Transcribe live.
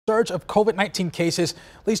surge of COVID-19 cases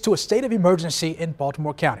leads to a state of emergency in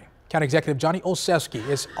Baltimore County. County Executive Johnny Olszewski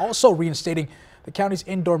is also reinstating the county's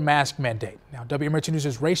indoor mask mandate. Now, WMRT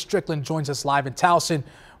News' Ray Strickland joins us live in Towson.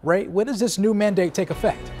 Ray, when does this new mandate take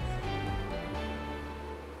effect?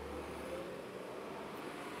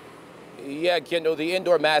 Yeah, Kendall, the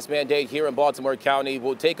indoor mask mandate here in Baltimore County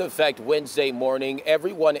will take effect Wednesday morning.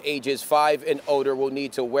 Everyone ages 5 and older will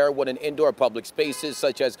need to wear one in indoor public spaces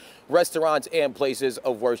such as restaurants and places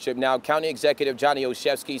of worship. Now, County Executive Johnny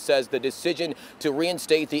Olszewski says the decision to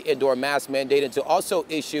reinstate the indoor mask mandate and to also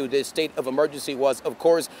issue this state of emergency was, of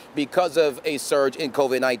course, because of a surge in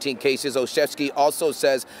COVID-19 cases. Olszewski also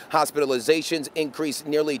says hospitalizations increased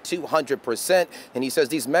nearly 200%, and he says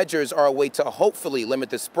these measures are a way to hopefully limit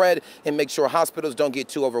the spread and make sure hospitals don't get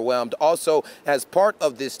too overwhelmed. Also, as part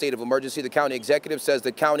of this state of emergency, the county executive says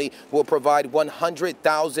the county will provide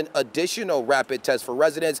 100,000 additional rapid tests for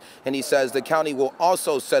residents, and he says the county will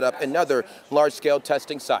also set up another large-scale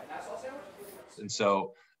testing site. And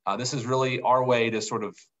so this is really our way to sort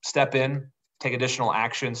of step in, take additional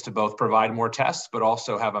actions to both provide more tests, but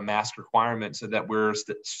also have a mask requirement so that we're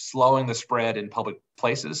slowing the spread in public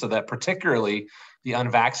places, so that particularly the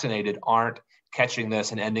unvaccinated aren't catching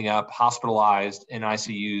this and ending up hospitalized in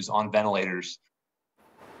ICUs on ventilators.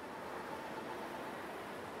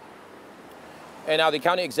 And now the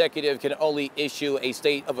county executive can only issue a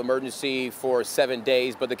state of emergency for 7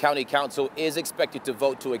 days, but the county council is expected to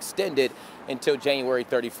vote to extend it until January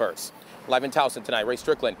 31st. Live in Towson tonight, Ray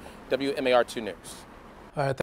Strickland, WMAR 2 News.